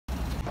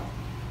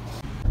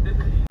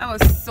That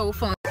was so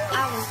fun.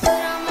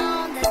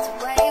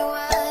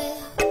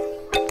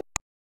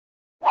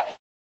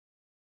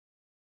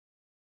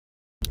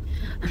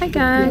 Hi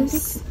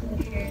guys,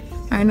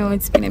 I know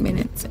it's been a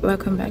minute.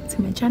 Welcome back to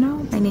my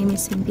channel. My name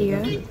is Cynthia.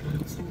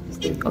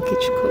 Okay,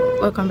 cool.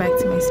 Welcome back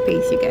to my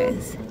space, you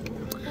guys.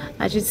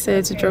 I just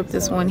decided to drop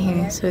this one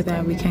here so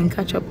that we can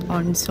catch up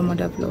on some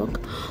other vlog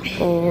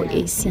or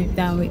a sit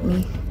down with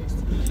me.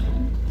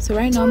 So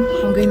right now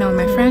I'm going out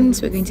with my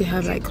friends. We're going to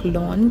have like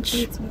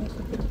lunch,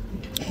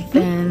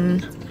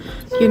 then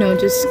you know,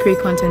 just create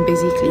content.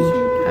 Basically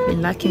I've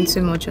been lacking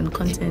too much on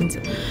content,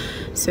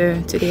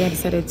 so today I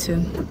decided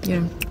to, you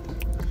know,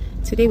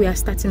 today we are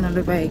starting all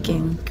over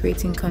again,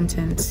 creating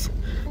content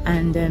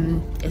and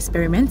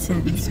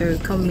experimenting. So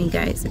come with me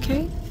guys,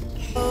 okay?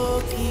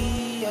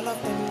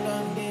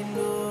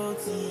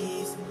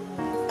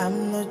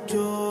 I'm not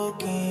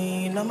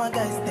joking, no, my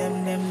guys,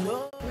 them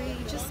know. We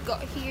just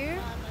got here.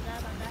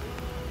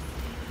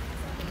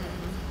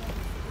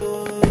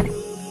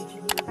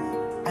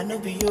 I know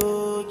be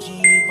OG,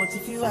 but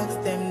if you ask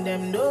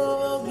them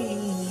know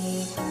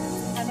me.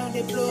 I know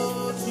they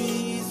blow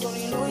trees, so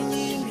you know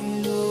you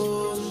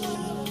below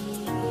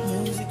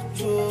me. Music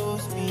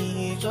chose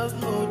me, just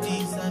know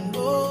this and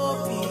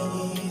know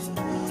peace.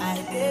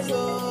 I get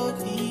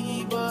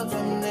lonely, but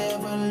I'm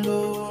never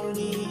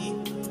lonely.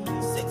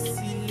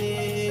 Sexy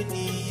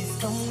ladies,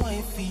 come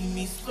and feel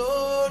me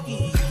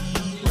slowly.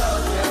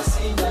 Love has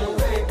seen the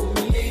way to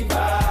me,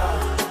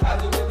 I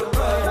do the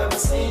world I've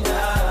seen her.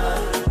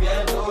 We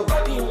are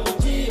nobody will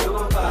be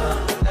over.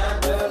 And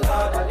the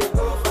Lord that they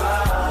go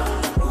far.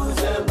 Who's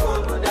the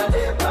boat that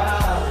they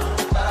bar?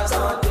 That's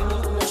all they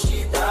need to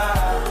shit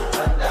out.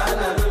 And then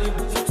I really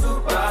put you too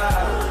far.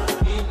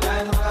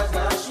 Midnight was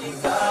gonna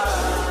shit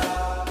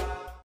out.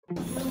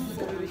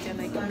 So we can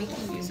like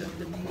making use of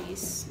the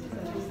place.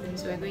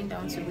 So we're going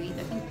down to wait.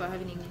 I think we're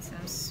having even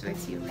some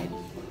sweaty already.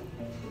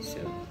 So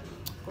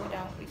go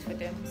down, wait for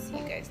them. See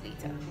you guys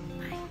later.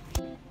 Bye.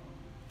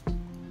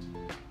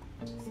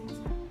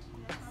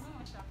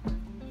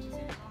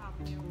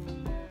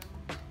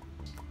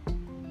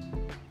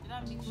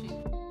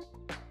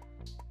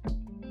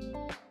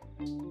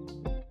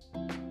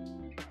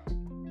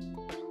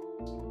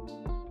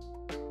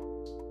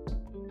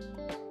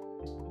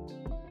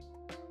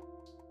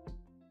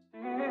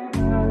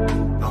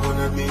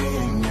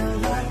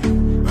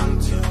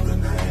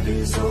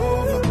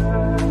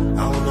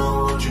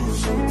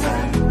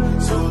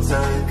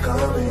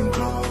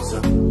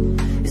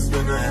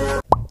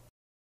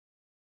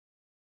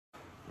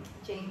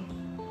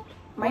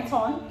 My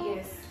turn?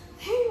 Yes.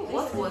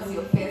 What was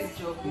your first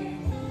job?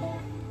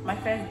 My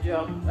first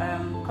job,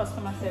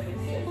 customer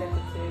service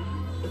executive.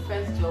 The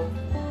first job?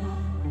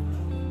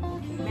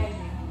 Okay.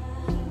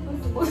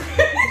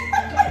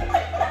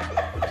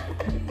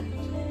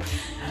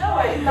 No,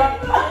 it's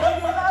not that.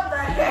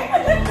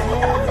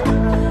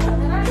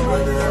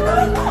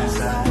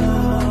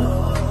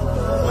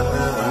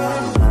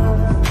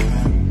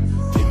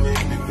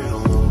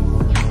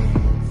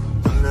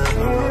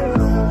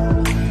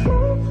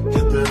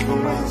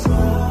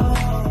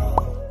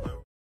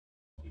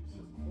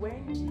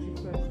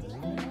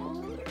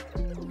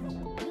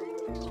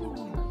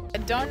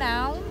 Done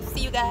now.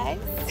 See you guys.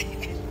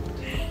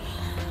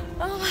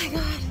 Oh my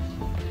god,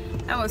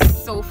 that was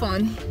so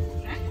fun.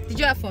 Did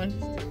you have fun?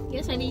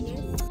 Yes, I did.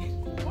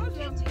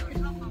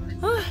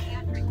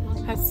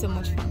 Had so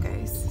much fun,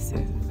 guys. So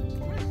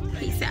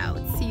peace out.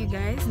 See you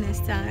guys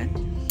next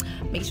time.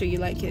 Make sure you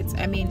like it.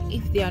 I mean,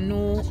 if there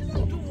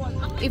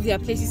are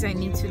places I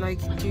need to like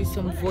do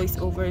some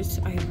voiceovers,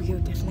 I will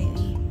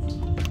definitely.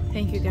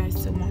 Thank you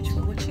guys so much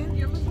for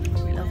watching.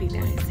 Love you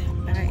guys.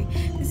 Bye.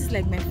 This is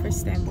like my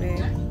first time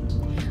where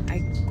I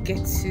get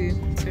to,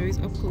 so it's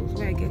up close,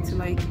 where I get to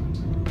like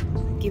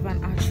give an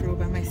outro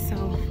by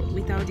myself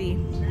without a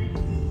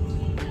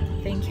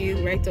thank you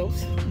write-off,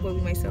 but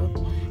with myself.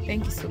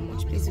 Thank you so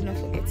much. Please do not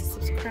forget to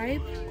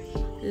subscribe,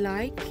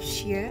 like,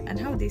 share, and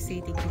how they say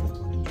it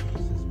again.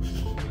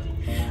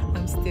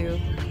 I'm still.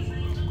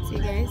 See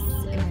you guys.